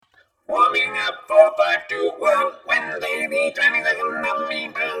Warming up for part 2, Wednesday, the 22nd of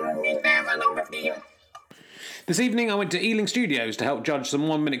April, 2015. This evening I went to Ealing Studios to help judge some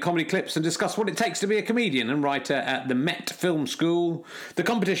 1-minute comedy clips and discuss what it takes to be a comedian and writer at the Met Film School. The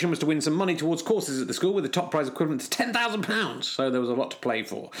competition was to win some money towards courses at the school with a top prize equivalent to £10,000, so there was a lot to play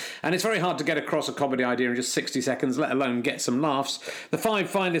for. And it's very hard to get across a comedy idea in just 60 seconds, let alone get some laughs. The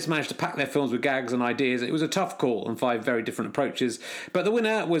 5 finalists managed to pack their films with gags and ideas. It was a tough call and 5 very different approaches, but the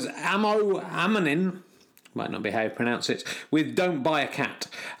winner was Amo Amanin. Might not be how you pronounce it, with Don't Buy a Cat.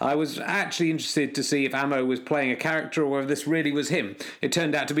 I was actually interested to see if Amo was playing a character or whether this really was him. It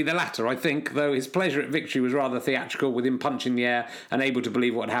turned out to be the latter, I think, though his pleasure at victory was rather theatrical, with him punching the air, unable to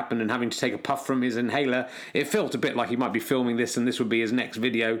believe what had happened and having to take a puff from his inhaler. It felt a bit like he might be filming this and this would be his next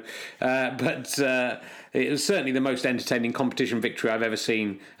video, but it was certainly the most entertaining competition victory I've ever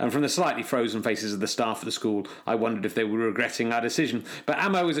seen, and from the slightly frozen faces of the staff of the school, I wondered if they were regretting our decision. But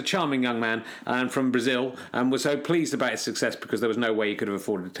Amo is a charming young man and from Brazil, and was so pleased about his success because there was no way he could have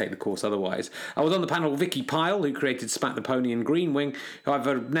afforded to take the course otherwise. I was on the panel with Vicky Pyle, who created Spat the Pony and Green Wing, who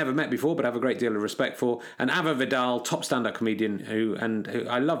I've never met before but have a great deal of respect for, and Ava Vidal, top stand-up comedian, who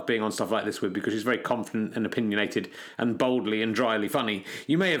I love being on stuff like this with because she's very confident and opinionated and boldly and dryly funny.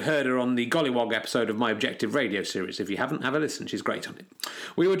 You may have heard her on the Gollywog episode of My Objective radio series. If you haven't, have a listen. She's great on it.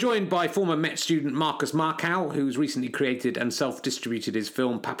 We were joined by former Met student Marcus Markow, who's recently created and self-distributed his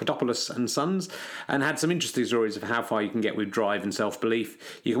film Papadopoulos and Sons, and had some interesting stories of how far you can get with drive and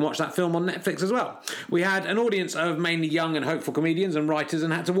self-belief. You can watch that film on Netflix as well. We had an audience of mainly young and hopeful comedians and writers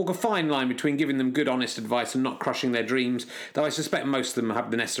and had to walk a fine line between giving them good, honest advice and not crushing their dreams, though I suspect most of them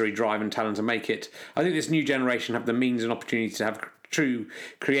have the necessary drive and talent to make it. I think this new generation have the means and opportunity to have true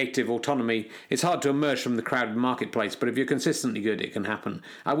creative autonomy. It's hard to emerge from the crowded marketplace, but if you're consistently good, it can happen.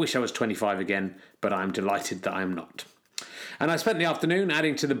 I wish I was 25 again, but I'm delighted that I am not. And I spent the afternoon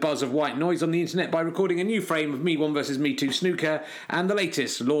adding to the buzz of white noise on the internet by recording a new frame of Me One vs Me Two snooker and the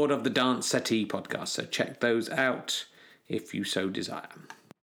latest Lord of the Dance Settee podcast. So check those out if you so desire.